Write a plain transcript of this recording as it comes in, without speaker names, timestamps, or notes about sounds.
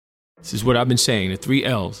This is what I've been saying, the 3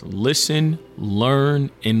 L's: listen, learn,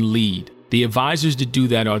 and lead. The advisors that do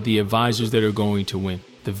that are the advisors that are going to win.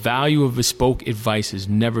 The value of bespoke advice has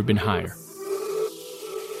never been higher.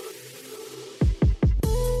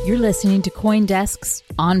 You're listening to CoinDesk's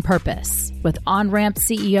On Purpose with OnRamp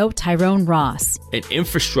CEO Tyrone Ross. An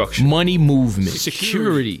infrastructure, money movement,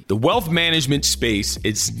 security. The wealth management space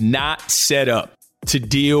is not set up to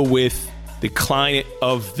deal with the client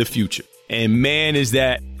of the future. And man, is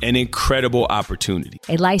that an incredible opportunity.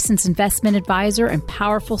 A licensed investment advisor and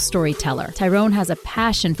powerful storyteller, Tyrone has a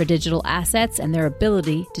passion for digital assets and their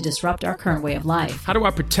ability to disrupt our current way of life. How do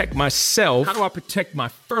I protect myself? How do I protect my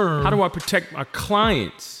firm? How do I protect my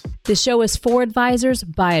clients? This show is for advisors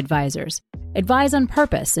by advisors. Advise on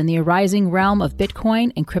purpose in the arising realm of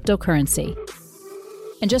Bitcoin and cryptocurrency.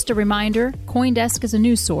 And just a reminder, CoinDesk is a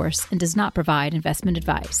news source and does not provide investment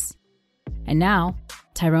advice. And now,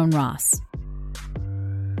 Tyrone Ross.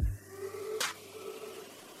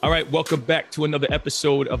 All right, welcome back to another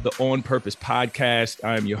episode of the On Purpose podcast.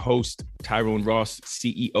 I am your host, Tyrone Ross,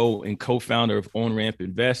 CEO and co-founder of OnRamp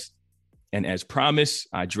Invest. And as promised,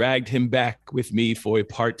 I dragged him back with me for a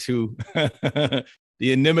part 2. The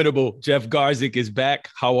inimitable Jeff Garzik is back.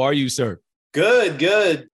 How are you, sir?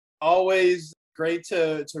 Good. Always great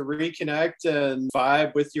to reconnect and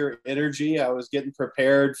vibe with your energy. I was getting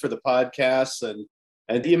prepared for the podcast and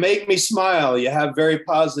you make me smile. You have very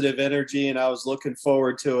positive energy and I was looking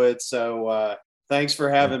forward to it. So thanks for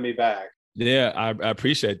having me back. Yeah, I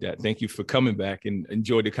appreciate that. Thank you for coming back and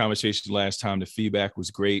enjoyed the conversation last time. The feedback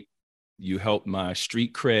was great. You helped my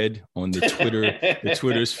street cred on the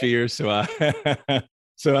Twitter sphere. So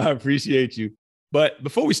I appreciate you. But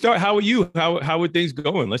before we start, how are you? How are things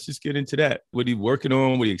going? Let's just get into that. What are you working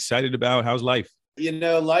on? What are you excited about? How's life?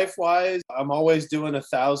 Life-wise, I'm always doing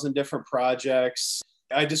 1,000 different projects.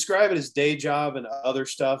 I describe it as day job and other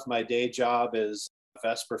stuff. My day job is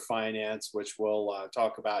Vesper Finance, which we'll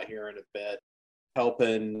talk about here in a bit,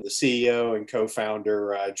 helping the CEO and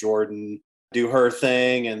co-founder Jordan do her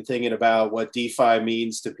thing and thinking about what DeFi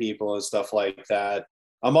means to people and stuff like that.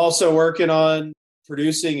 I'm also working on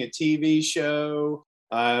producing a TV show.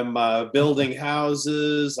 I'm building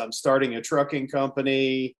houses. I'm starting a trucking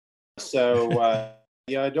company. So,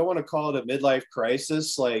 I don't want to call it a midlife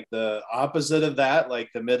crisis, like the opposite of that, like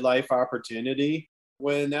the midlife opportunity.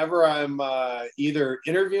 Whenever I'm either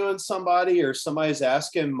interviewing somebody or somebody's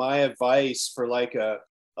asking my advice for like a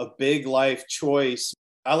big life choice,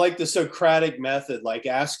 I like the Socratic method, like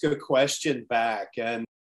ask a question back. And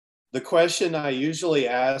the question I usually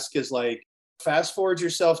ask is like, fast forward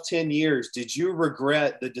yourself 10 years. Did you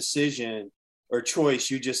regret the decision or choice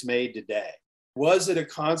you just made today? Was it a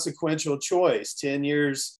consequential choice 10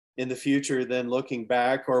 years in the future, then looking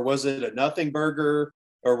back? Or was it a nothing burger?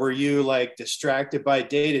 Or were you like distracted by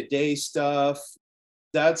day-to-day stuff?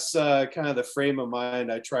 That's kind of the frame of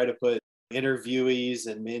mind I try to put interviewees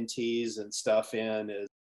and mentees and stuff in. Is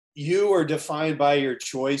you are defined by your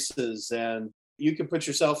choices, and you can put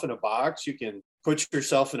yourself in a box. You can put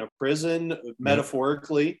yourself in a prison,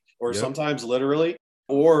 metaphorically, or sometimes literally,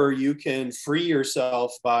 or you can free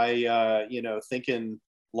yourself by, thinking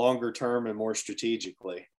longer term and more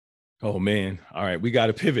strategically. Oh, man. All right. We got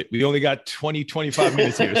to pivot. We only got 25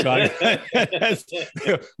 minutes here.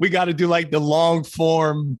 So we got to do like the long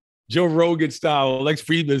form, Joe Rogan style, Lex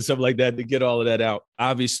Friedman, stuff like that to get all of that out.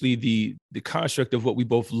 Obviously, the construct of what we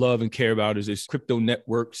both love and care about is this crypto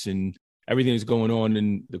networks and everything that's going on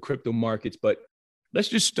in the crypto markets. But let's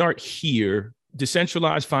just start here.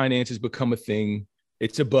 Decentralized finance has become a thing.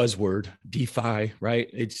 It's a buzzword, DeFi, right?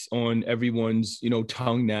 It's on everyone's,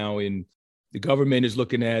 tongue now, and the government is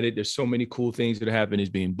looking at it. There's so many cool things that are happening. There's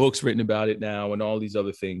being books written about it now and all these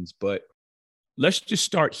other things. But let's just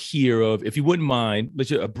start here if you wouldn't mind,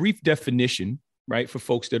 a brief definition, right, for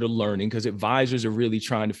folks that are learning, because advisors are really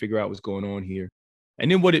trying to figure out what's going on here. And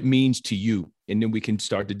then what it means to you. And then we can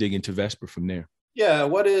start to dig into Vesper from there. Yeah,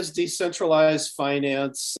 what is decentralized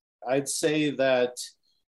finance? I'd say that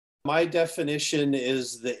my definition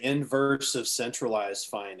is the inverse of centralized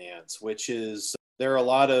finance, which is there are a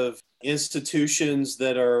lot of institutions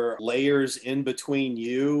that are layers in between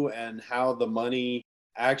you and how the money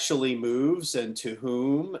actually moves and to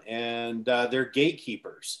whom, and they're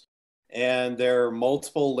gatekeepers. And there are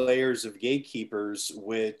multiple layers of gatekeepers,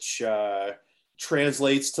 which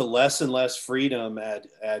translates to less and less freedom at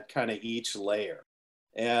kind of each layer.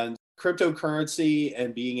 And cryptocurrency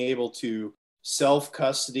and being able to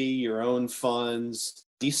self-custody your own funds,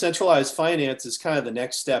 decentralized finance is kind of the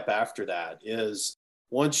next step after that. Is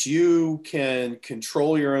once you can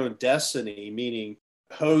control your own destiny, meaning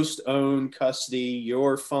host, own, custody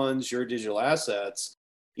your funds, your digital assets,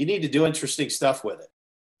 You need to do interesting stuff with it.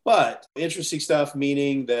 But interesting stuff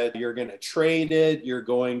meaning that you're going to trade it, you're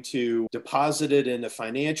going to deposit it into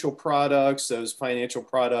financial products. Those financial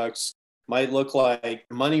products might look like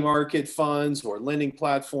money market funds or lending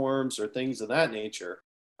platforms or things of that nature.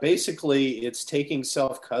 Basically, it's taking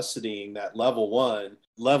self-custodying, that level one,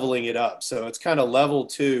 leveling it up. So it's kind of level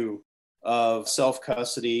two of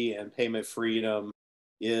self-custody and payment freedom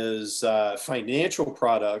is financial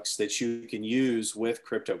products that you can use with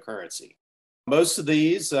cryptocurrency. Most of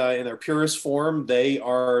these, in their purest form, they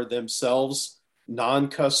are themselves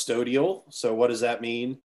non-custodial. So what does that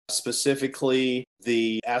mean? Specifically,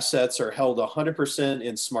 the assets are held 100%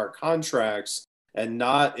 in smart contracts and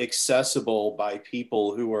not accessible by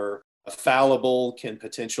people who are fallible, can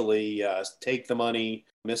potentially take the money,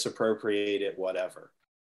 misappropriate it, whatever.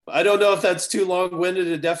 I don't know if that's too long-winded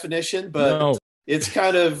a definition, but no. It's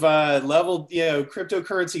kind of leveled,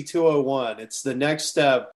 cryptocurrency 201. It's the next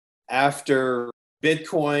step after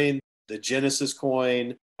Bitcoin, the Genesis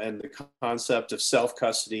coin, and the concept of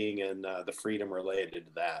self-custodying and the freedom related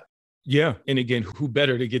to that. Yeah. And again, who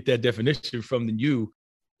better to get that definition from than you?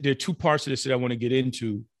 There are two parts of this that I want to get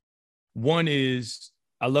into. One is,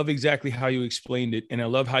 I love exactly how you explained it. And I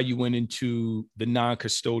love how you went into the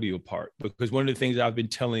non-custodial part, because one of the things I've been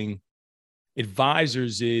telling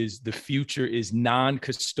advisors is the future is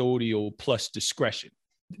non-custodial plus discretion.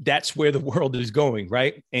 That's where the world is going,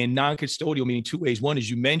 right? And non-custodial meaning two ways. One, as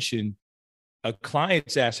you mentioned, a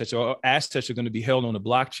client's assets or assets are going to be held on a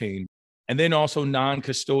blockchain. And then also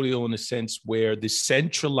non-custodial in the sense where the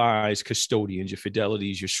centralized custodians, your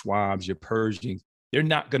Fidelities, your Schwabs, your Pershings, they're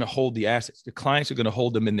not going to hold the assets. The clients are going to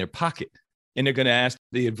hold them in their pocket, and they're going to ask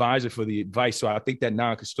the advisor for the advice. So I think that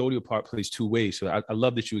non-custodial part plays two ways. So I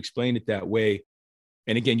love that you explained it that way.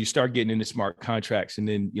 And again, you start getting into smart contracts, and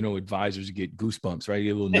then, advisors get goosebumps, right? You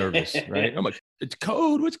get a little nervous, right? I'm like, it's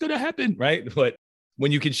code. What's going to happen, right? But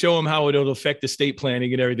when you can show them how it'll affect estate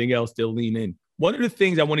planning and everything else, they'll lean in. One of the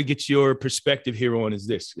things I want to get your perspective here on is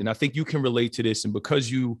this, and I think you can relate to this. And because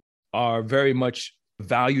you are very much a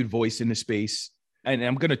valued voice in the space, and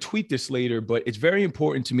I'm going to tweet this later, but it's very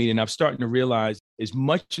important to me. And I'm starting to realize, as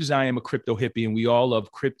much as I am a crypto hippie and we all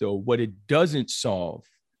love crypto, what it doesn't solve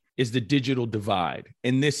is the digital divide.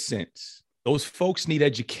 In this sense, those folks need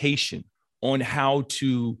education on how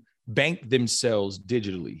to bank themselves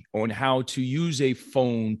digitally, on how to use a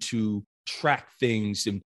phone to track things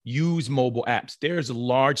and use mobile apps. There's a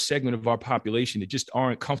large segment of our population that just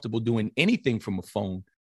aren't comfortable doing anything from a phone.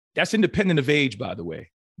 That's independent of age, by the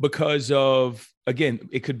way, because of, again,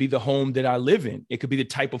 it could be the home that I live in. It could be the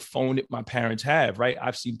type of phone that my parents have, right?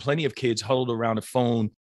 I've seen plenty of kids huddled around a phone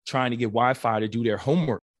trying to get Wi-Fi to do their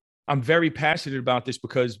homework. I'm very passionate about this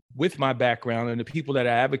because with my background and the people that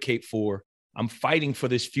I advocate for, I'm fighting for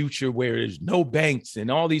this future where there's no banks and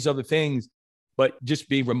all these other things, but just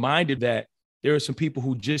being reminded that there are some people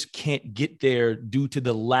who just can't get there due to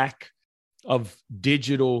the lack of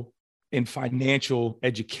digital and financial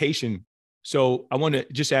education. So I want to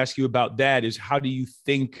just ask you about that, is how do you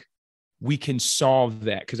think we can solve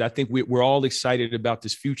that? Because I think we're all excited about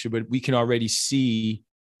this future, but we can already see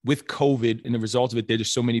with COVID and the results of it,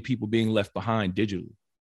 there's so many people being left behind digitally.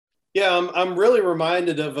 Yeah, I'm really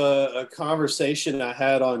reminded of a conversation I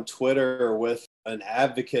had on Twitter with an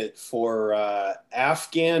advocate for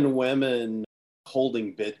Afghan women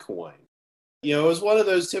holding Bitcoin. It was one of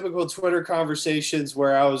those typical Twitter conversations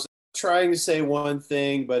where I was trying to say one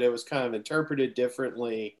thing, but it was kind of interpreted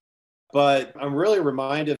differently. But I'm really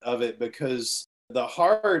reminded of it because the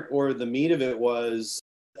heart or the meat of it was,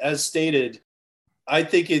 as stated, I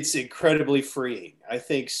think it's incredibly freeing. I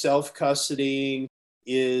think self-custodying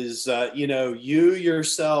is, you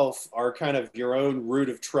yourself are kind of your own root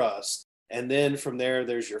of trust. And then from there,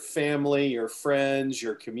 there's your family, your friends,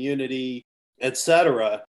 your community,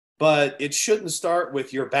 etc. But it shouldn't start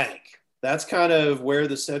with your bank. That's kind of where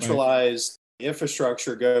the centralized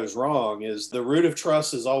infrastructure goes wrong, is the root of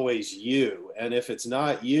trust is always you. And if it's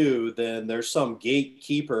not you, then there's some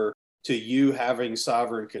gatekeeper to you having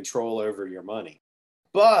sovereign control over your money.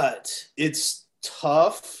 But it's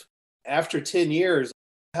tough after 10 years,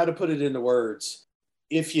 how to put it into words.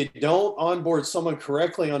 If you don't onboard someone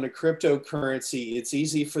correctly on a cryptocurrency, it's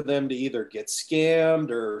easy for them to either get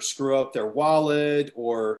scammed or screw up their wallet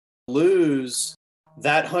or lose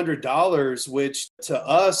that $100, which to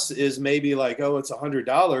us is maybe like, oh, it's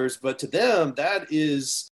 $100, but to them, that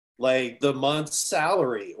is like the month's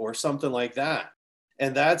salary or something like that.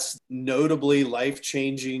 And that's notably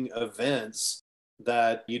life-changing events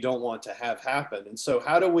that you don't want to have happen. And so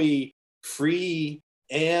how do we free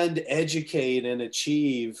and educate and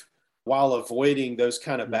achieve while avoiding those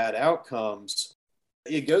kind of bad outcomes?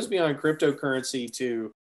 it goes beyond cryptocurrency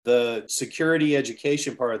to the security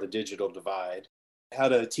education part of the digital divide, how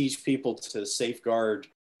to teach people to safeguard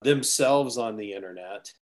themselves on the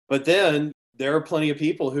internet. But then there are plenty of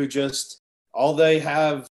people who just, all they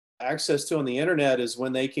have access to on the internet is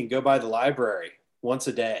when they can go by the library once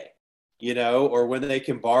a day, or when they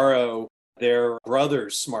can borrow their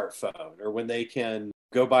brother's smartphone, or when they can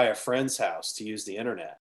go by a friend's house to use the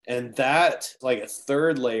internet. And that, like a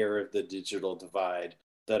third layer of the digital divide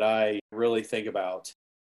that I really think about.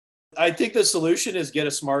 I think the solution is get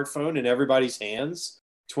a smartphone in everybody's hands.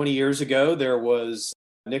 20 years ago, there was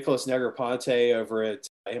Nicholas Negroponte over at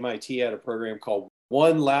MIT had a program called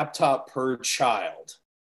One Laptop Per Child,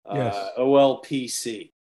 Yes.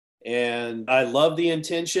 OLPC. And I love the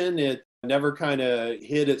intention. It never kind of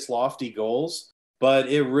hit its lofty goals, but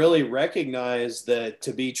it really recognized that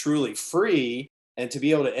to be truly free and to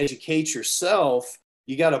be able to educate yourself,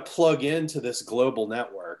 you got to plug into this global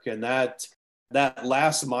network. And that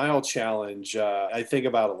last mile challenge, I think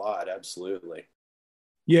about a lot. Absolutely.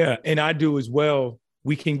 Yeah. And I do as well.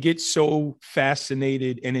 We can get so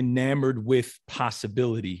fascinated and enamored with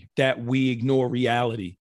possibility that we ignore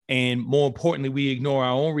reality. And more importantly, we ignore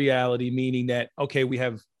our own reality, meaning that, okay, we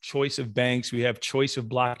have choice of banks, we have choice of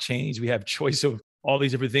blockchains, we have choice of all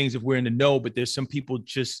these different things if we're in the know, but there's some people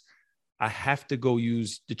just, I have to go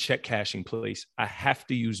use the check cashing place. I have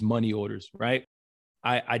to use money orders, right?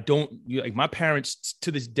 I don't, like my parents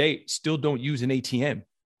to this day still don't use an ATM,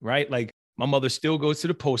 right? Like my mother still goes to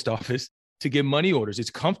the post office to get money orders. It's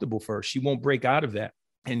comfortable for her. She won't break out of that.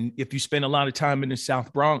 And if you spend a lot of time in the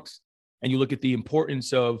South Bronx and you look at the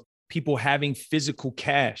importance of people having physical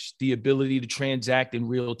cash, the ability to transact in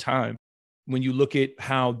real time, when you look at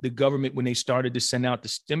how the government, when they started to send out the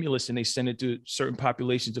stimulus and they sent it to certain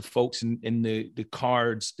populations of folks in the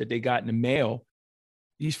cards that they got in the mail,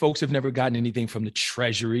 these folks have never gotten anything from the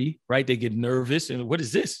Treasury, right? They get nervous and what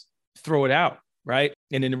is this? Throw it out, right?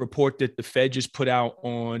 And then the report that the Fed just put out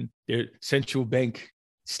on their central bank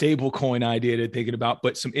stablecoin idea they're thinking about,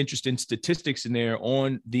 but some interesting statistics in there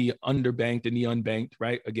on the underbanked and the unbanked,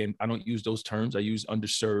 right? Again, I don't use those terms. I use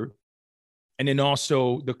underserved. And then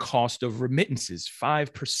also the cost of remittances,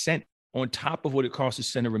 5% on top of what it costs to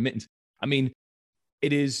send a remittance. I mean,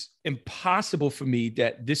 it is impossible for me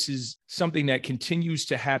that this is something that continues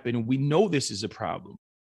to happen. And we know this is a problem,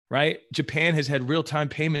 right? Japan has had real-time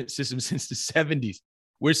payment systems since the 70s.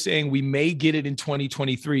 We're saying we may get it in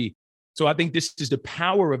 2023. So I think this is the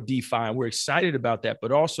power of DeFi, and we're excited about that.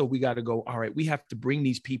 But also we got to go, all right, we have to bring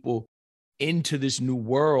these people into this new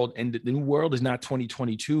world. And the new world is not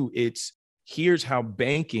 2022. It's here's how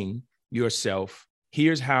banking yourself,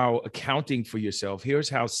 here's how accounting for yourself, here's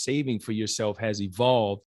how saving for yourself has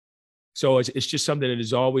evolved. So it's just something that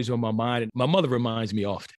is always on my mind. And my mother reminds me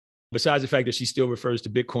often, besides the fact that she still refers to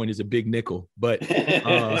Bitcoin as a big nickel, but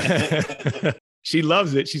she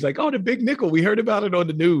loves it. She's like, oh, the big nickel. We heard about it on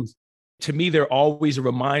the news. To me, they're always a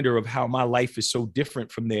reminder of how my life is so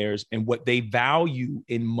different from theirs and what they value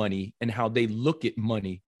in money and how they look at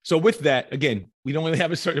money. So with that, again, we don't really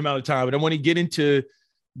have a certain amount of time, but I want to get into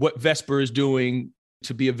what Vesper is doing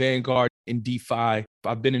to be a vanguard in DeFi.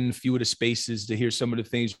 I've been in a few of the spaces to hear some of the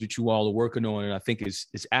things that you all are working on, and I think it's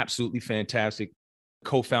absolutely fantastic.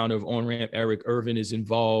 Co-founder of OnRamp, Eric Irvin, is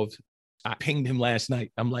involved. I pinged him last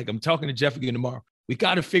night. I'm like, I'm talking to Jeff again tomorrow. We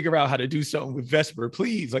got to figure out how to do something with Vesper.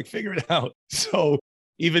 Please, like, figure it out. So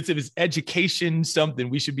even if it's education, something,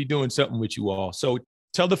 we should be doing something with you all. So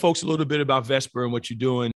tell the folks a little bit about Vesper and what you're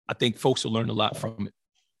doing. I think folks will learn a lot from it.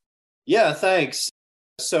 Yeah, thanks.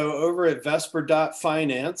 So over at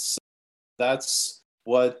Vesper.finance, that's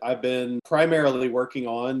what I've been primarily working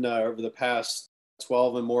on over the past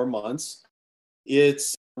 12 and more months.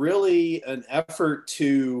 It's really an effort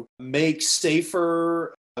to make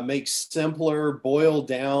safer, make simpler, boil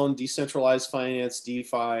down decentralized finance,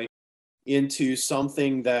 DeFi, into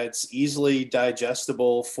something that's easily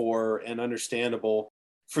digestible for and understandable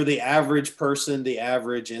for the average person, the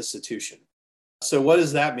average institution. So what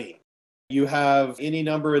does that mean? You have any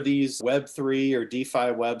number of these Web3 or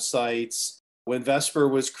DeFi websites. When Vesper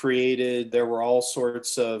was created, there were all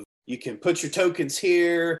sorts of, you can put your tokens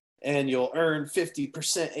here and you'll earn 50%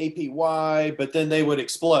 APY, but then they would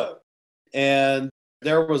explode. And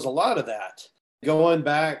there was a lot of that. Going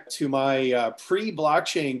back to my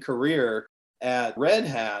pre-blockchain career at Red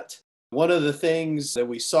Hat, one of the things that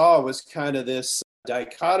we saw was kind of this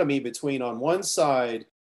dichotomy between, on one side,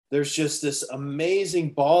 there's just this amazing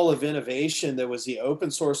ball of innovation that was the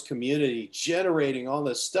open source community generating all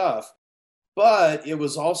this stuff, but it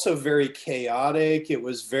was also very chaotic. It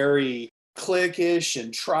was very cliquish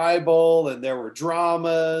and tribal, and there were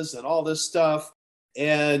dramas and all this stuff.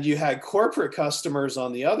 And you had corporate customers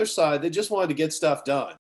on the other side that just wanted to get stuff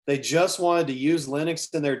done. They just wanted to use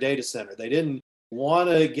Linux in their data center. They didn't want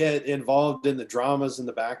to get involved in the dramas and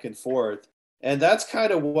the back and forth. And that's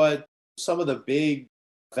kind of what some of the big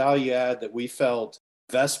value add that we felt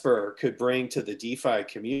Vesper could bring to the DeFi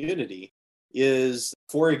community is,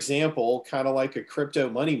 for example, kind of like a crypto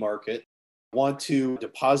money market, want to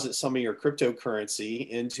deposit some of your cryptocurrency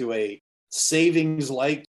into a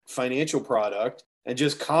savings-like financial product and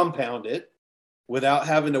just compound it without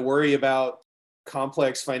having to worry about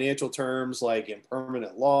complex financial terms like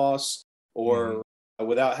impermanent loss, or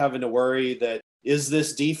without having to worry that, is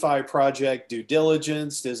this DeFi project due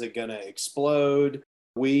diligence? Is it going to explode?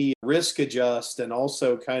 We risk adjust and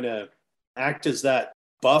also kind of act as that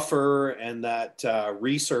buffer and that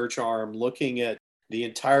research arm looking at the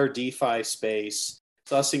entire DeFi space,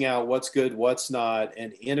 sussing out what's good, what's not,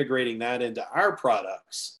 and integrating that into our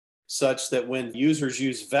products such that when users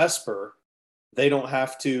use Vesper, they don't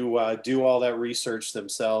have to do all that research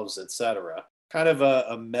themselves, et cetera. Kind of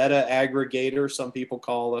a meta aggregator, some people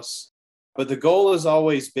call us. But the goal has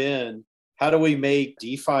always been, how do we make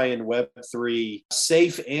DeFi and Web3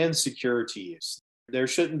 safe and secure to use? There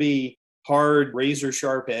shouldn't be hard, razor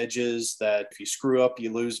sharp edges that if you screw up,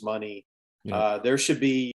 you lose money. Yeah. There should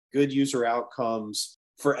be good user outcomes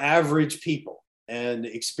for average people and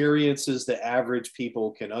experiences that average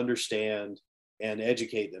people can understand and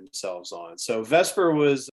educate themselves on. So Vesper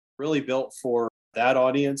was really built for that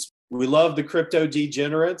audience. We love the crypto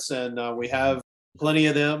degenerates, and we have plenty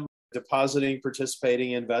of them depositing,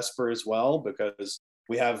 participating in Vesper as well, because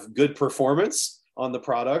we have good performance on the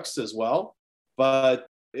products as well. But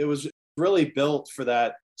it was really built for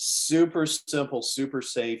that super simple, super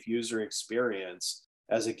safe user experience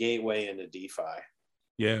as a gateway into DeFi.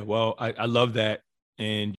 Yeah, well, I love that.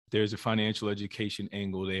 And there's a financial education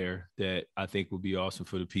angle there that I think will be awesome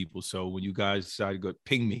for the people. So when you guys decide to go,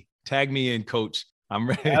 ping me, tag me in, coach. I'm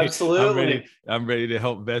ready. Absolutely. I'm ready to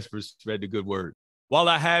help Vesper spread the good word. While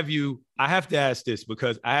I have you, I have to ask this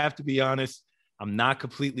because I have to be honest, I'm not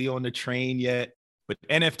completely on the train yet, but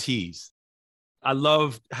NFTs. I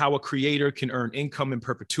love how a creator can earn income in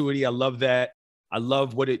perpetuity. I love that. I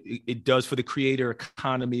love what it does for the creator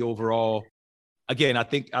economy overall. Again, I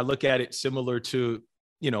think I look at it similar to,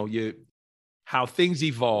 how things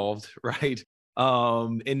evolved, right?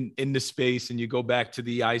 In the space, and you go back to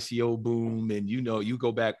the ICO boom, and you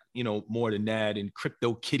go back, more than that, and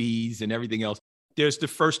crypto kitties and everything else. There's the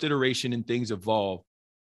first iteration and things evolve.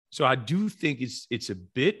 So I do think it's a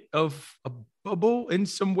bit of a bubble in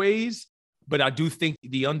some ways, but I do think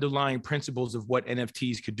the underlying principles of what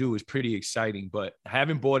NFTs could do is pretty exciting. But I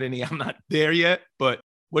haven't bought any. I'm not there yet. But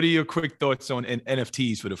what are your quick thoughts on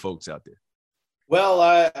NFTs for the folks out there? Well,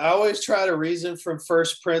 I always try to reason from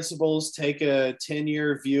first principles, take a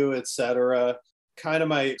 10-year view, et cetera. Kind of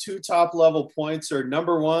my two top level points are,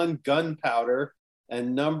 number one, gunpowder.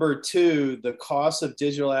 And number two, the cost of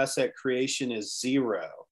digital asset creation is zero.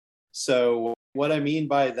 So what I mean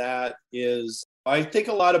by that is, I think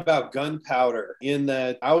a lot about gunpowder in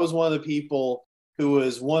that I was one of the people who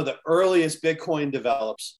was one of the earliest Bitcoin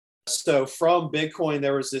developers. So from Bitcoin,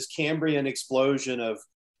 there was this Cambrian explosion of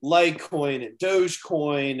Litecoin and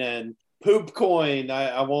Dogecoin and Poopcoin.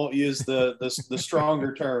 I won't use the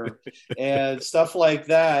stronger term, and stuff like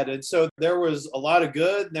that. And so there was a lot of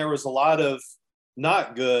good, and there was a lot of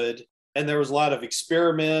not good, and there was a lot of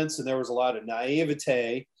experiments, and there was a lot of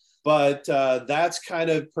naivete. But that's kind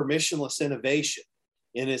of permissionless innovation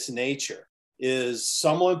in its nature, is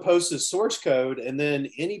someone posts a source code and then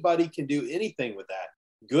anybody can do anything with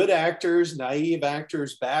that. Good actors, naive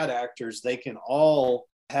actors, bad actors, they can all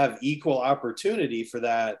have equal opportunity for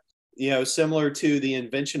that, similar to the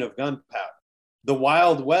invention of gunpowder. The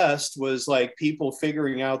Wild West was like people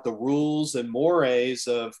figuring out the rules and mores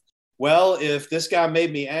of, well, if this guy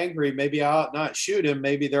made me angry, maybe I ought not shoot him.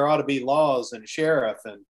 Maybe there ought to be laws and sheriff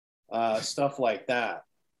and stuff like that.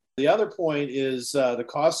 The other point is the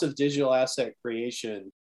cost of digital asset creation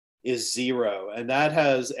is zero. And that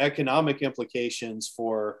has economic implications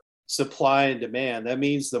for supply and demand. That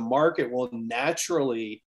means the market will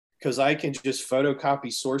naturally, because I can just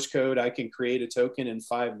photocopy source code, I can create a token in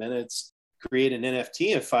 5 minutes, create an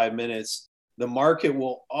NFT in 5 minutes. The market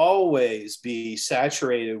will always be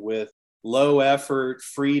saturated with low effort,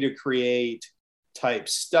 free to create type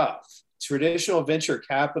stuff. Traditional venture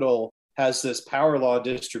capital has this power law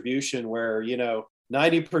distribution where,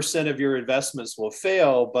 90% of your investments will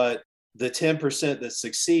fail, but the 10% that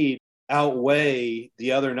succeed outweigh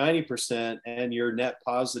the other 90%, and you're net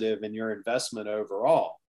positive in your investment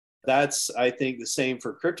overall. That's, I think, the same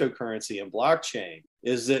for cryptocurrency and blockchain,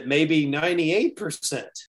 is that maybe 98%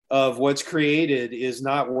 of what's created is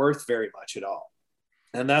not worth very much at all.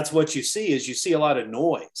 And that's what you see, is you see a lot of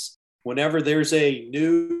noise. Whenever there's a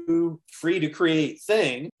new free to create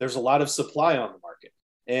thing, there's a lot of supply on the market.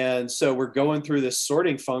 And so we're going through this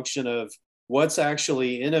sorting function of what's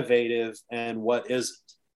actually innovative and what isn't.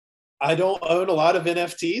 I don't own a lot of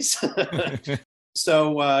NFTs.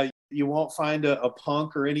 So you won't find a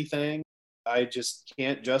punk or anything. I just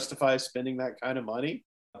can't justify spending that kind of money.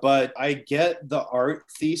 But I get the art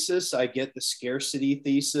thesis. I get the scarcity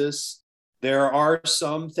thesis. There are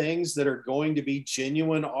some things that are going to be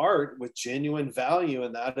genuine art with genuine value,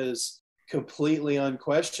 and that is completely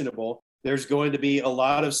unquestionable. There's going to be a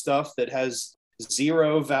lot of stuff that has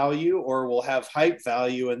zero value or will have hype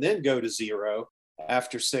value and then go to zero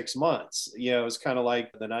after 6 months. You know, it's kind of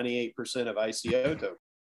like the 98% of ICO token.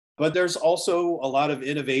 But there's also a lot of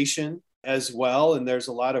innovation as well. And there's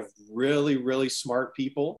a lot of really, really smart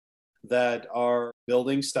people that are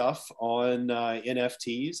building stuff on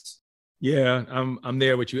NFTs. Yeah, I'm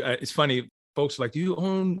there with you. It's funny. Folks are like, do you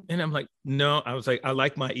own? And I'm like, no. I was like, I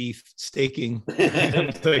like my ETH staking.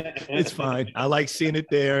 Like, it's fine. I like seeing it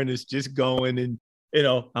there and it's just going. And, you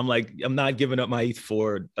know, I'm like, I'm not giving up my ETH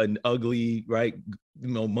for an ugly, right,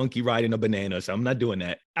 monkey riding a banana. So I'm not doing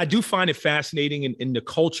that. I do find it fascinating in the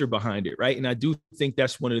culture behind it, right? And I do think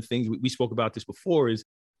that's one of the things we spoke about this before, is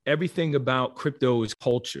everything about crypto is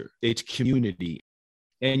culture. It's community.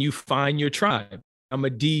 And you find your tribe. I'm a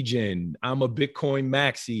DGen. I'm a Bitcoin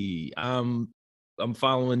maxi. I'm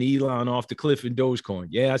following Elon off the cliff in Dogecoin.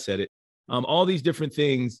 Yeah, I said it. All these different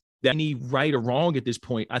things that need right or wrong at this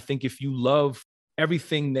point. I think if you love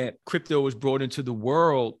everything that crypto has brought into the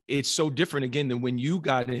world, it's so different again than when you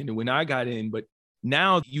got in and when I got in. But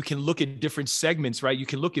now you can look at different segments, right? You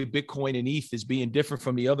can look at Bitcoin and ETH as being different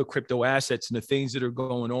from the other crypto assets and the things that are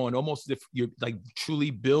going on, almost as if you're like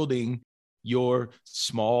truly building your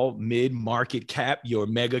small mid market cap, your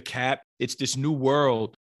mega cap. It's this new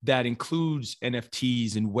world that includes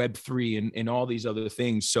NFTs and Web3 and all these other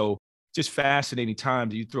things. So just fascinating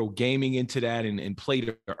times. You throw gaming into that and play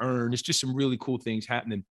to earn. It's just some really cool things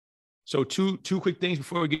happening. So two quick things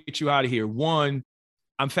before we get you out of here. One,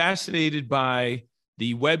 I'm fascinated by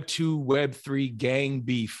the Web2, Web3 gang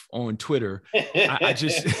beef on Twitter. I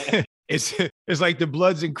just, it's like the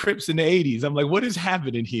Bloods and Crips in the 80s. I'm like, what is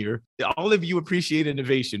happening here? All of you appreciate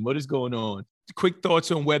innovation. What is going on? Quick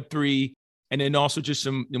thoughts on Web3, and then also just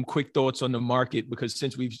some quick thoughts on the market, because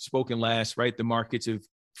since we've spoken last, right, the markets have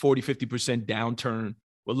 40, 50% downturn.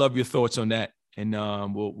 We'll love your thoughts on that. And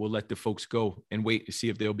we'll let the folks go and wait to see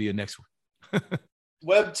if there'll be a next one.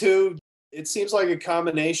 Web2, it seems like a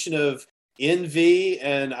combination of envy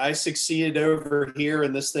and I succeeded over here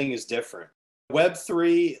and this thing is different.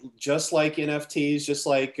 Web3, just like NFTs, just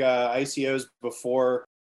like ICOs before,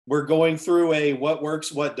 we're going through a what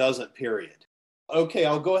works, what doesn't, period. Okay,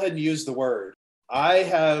 I'll go ahead and use the word. I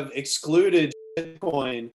have excluded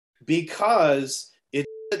Bitcoin because it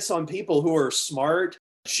hits on people who are smart,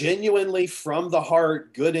 genuinely from the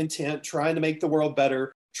heart, good intent, trying to make the world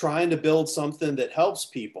better, trying to build something that helps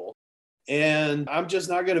people. And I'm just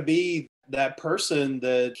not going to be that person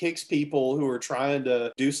that kicks people who are trying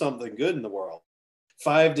to do something good in the world.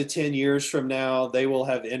 5 to 10 years from now, they will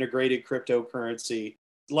have integrated cryptocurrency.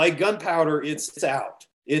 Like gunpowder, it's out.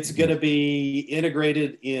 It's going to be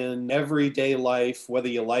integrated in everyday life, whether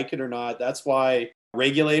you like it or not. That's why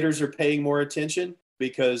regulators are paying more attention,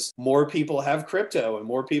 because more people have crypto and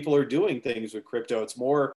more people are doing things with crypto. It's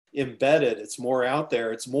more embedded. It's more out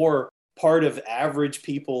there. It's more part of average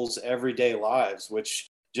people's everyday lives, which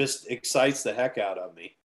just excites the heck out of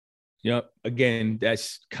me. Yep. Again,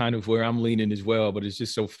 that's kind of where I'm leaning as well, but it's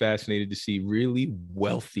just so fascinating to see really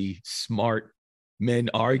wealthy, smart men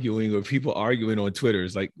arguing, or people arguing on Twitter.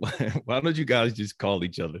 It's like, why don't you guys just call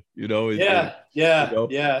each other? You know? And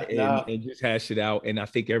just hash it out. And I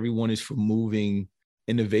think everyone is for moving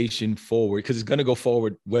innovation forward, because it's going to go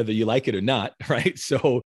forward whether you like it or not, right?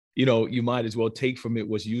 So, you know, you might as well take from it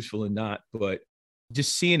what's useful and not. But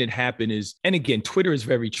just seeing it happen is, and again, Twitter is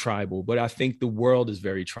very tribal, but I think the world is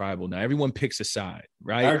very tribal now. Everyone picks a side,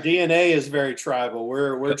 right? Our DNA is very tribal.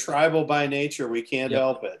 We're tribal by nature. We can't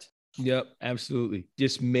help it. Yep, absolutely.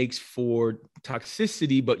 Just makes for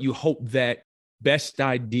toxicity, but you hope that best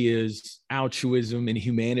ideas, altruism, and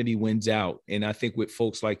humanity wins out. And I think with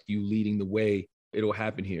folks like you leading the way, it'll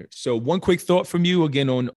happen here. So one quick thought from you again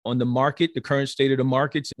on the market, the current state of the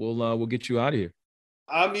markets. We'll get you out of here.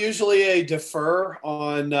 I'm usually a defer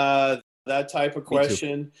on that type of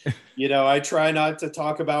question. You know, I try not to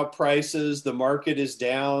talk about prices. The market is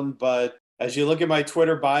down, but As you look at my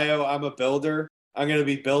Twitter bio, I'm a builder. I'm going to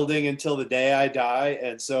be building until the day I die.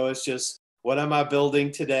 And so it's just, what am I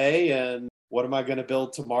building today and what am I going to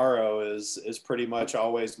build tomorrow is pretty much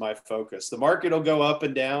always my focus. The market will go up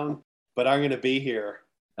and down, but I'm going to be here.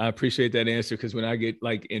 I appreciate that answer, because when I get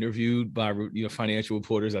like interviewed by financial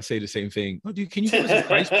reporters, I say the same thing. Oh, can you give us a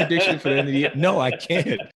price prediction for the end of the year? No, I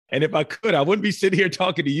can't. And if I could, I wouldn't be sitting here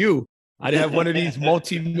talking to you. I'd have one of these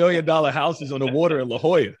multi-million-dollar houses on the water in La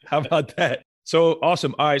Jolla. How about that? So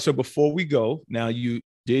awesome. All right. So before we go, now you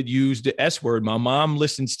did use the S word. My mom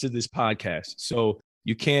listens to this podcast. So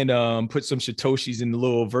you can put some Satoshis in the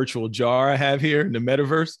little virtual jar I have here in the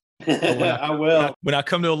metaverse. I will. When I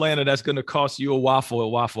come to Atlanta, that's going to cost you a waffle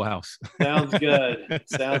at Waffle House. Sounds good.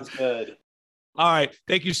 Sounds good. All right.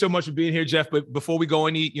 Thank you so much for being here, Jeff. But before we go,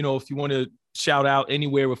 if you want to shout out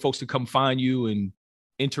anywhere where folks can come find you and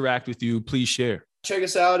interact with you, please share. Check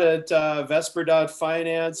us out at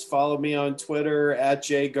Vesper.finance. Follow me on Twitter at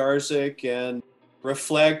jgarzik, and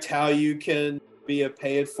reflect how you can be a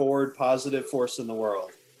pay it forward positive force in the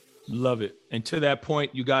world. Love it. And to that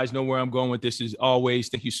point, you guys know where I'm going with this as always.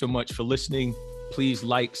 Thank you so much for listening. Please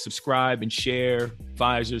like, subscribe, and share.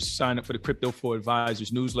 Advisors, sign up for the Crypto for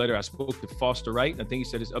Advisors newsletter. I spoke to Foster Wright. I think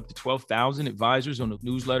he said it's up to 12,000 advisors on the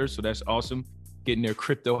newsletter. So that's awesome. Getting their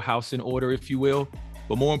crypto house in order, if you will.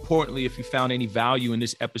 But more importantly, if you found any value in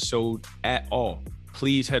this episode at all,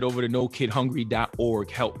 please head over to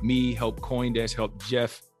nokidhungry.org. Help me, help CoinDesk, help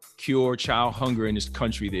Jeff cure child hunger in this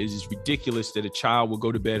country. It is ridiculous that a child will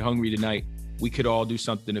go to bed hungry tonight. We could all do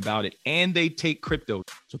something about it. And they take crypto.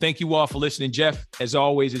 So thank you all for listening. Jeff, as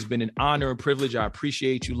always, it's been an honor and privilege. I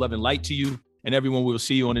appreciate you. Love and light to you. And everyone, we will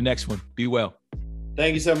see you on the next one. Be well.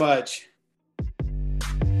 Thank you so much.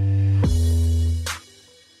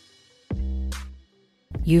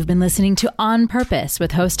 You've been listening to On Purpose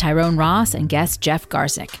with host Tyrone Ross and guest Jeff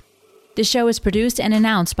Garzik. This show is produced and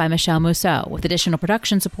announced by Michelle Mousseau with additional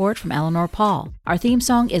production support from Eleanor Paul. Our theme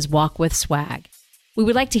song is Walk with Swag. We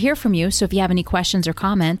would like to hear from you, so if you have any questions or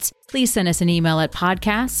comments, please send us an email at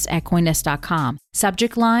podcasts@coindesk.com.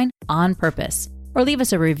 Subject line, On Purpose. Or leave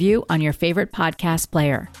us a review on your favorite podcast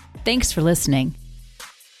player. Thanks for listening.